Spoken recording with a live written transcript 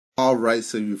Alright,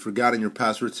 so if you've forgotten your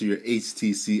password to your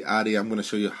HTC Aria, I'm going to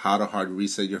show you how to hard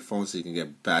reset your phone so you can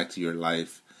get back to your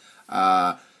life.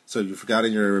 So if you've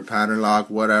forgotten your pattern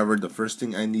lock, whatever, the first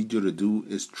thing I need you to do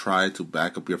is try to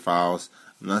back up your files.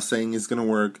 I'm not saying it's going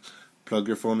to work. Plug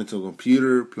your phone into a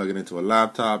computer, plug it into a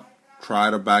laptop, try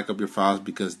to back up your files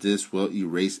because this will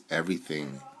erase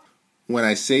everything. When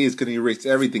I say it's going to erase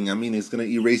everything, I mean it's going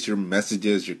to erase your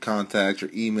messages, your contacts,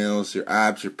 your emails, your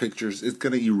apps, your pictures. It's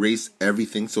going to erase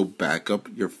everything, so back up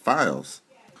your files.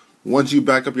 Once you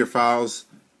back up your files,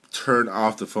 turn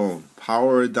off the phone.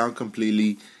 Power it down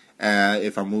completely.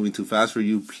 If I'm moving too fast for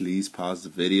you, please pause the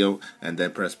video and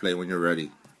then press play when you're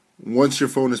ready. Once your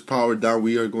phone is powered down,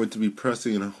 we are going to be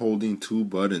pressing and holding two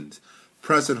buttons.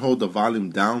 Press and hold the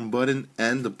volume down button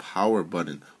and the power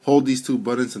button. Hold these two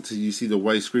buttons until you see the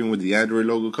white screen with the Android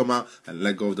logo come out and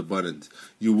let go of the buttons.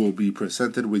 You will be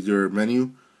presented with your menu.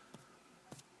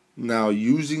 Now,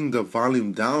 using the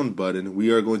volume down button, we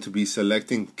are going to be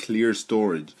selecting clear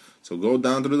storage. So go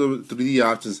down through the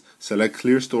options, select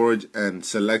clear storage and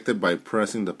select it by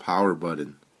pressing the power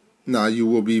button. Now you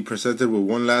will be presented with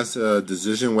one last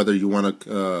decision whether you want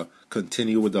to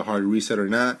continue with the hard reset or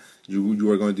not.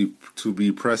 You are going to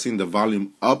be pressing the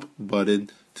volume up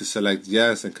button to select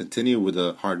yes and continue with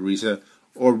the hard reset,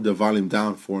 or the volume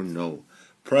down for no.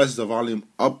 Press the volume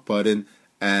up button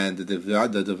and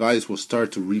the device will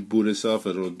start to reboot itself.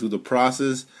 It will do the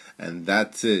process and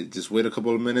that's it. Just wait a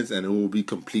couple of minutes and it will be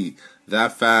complete.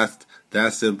 That fast,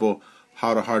 that simple,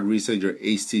 how to hard reset your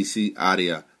HTC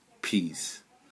Aria. Peace.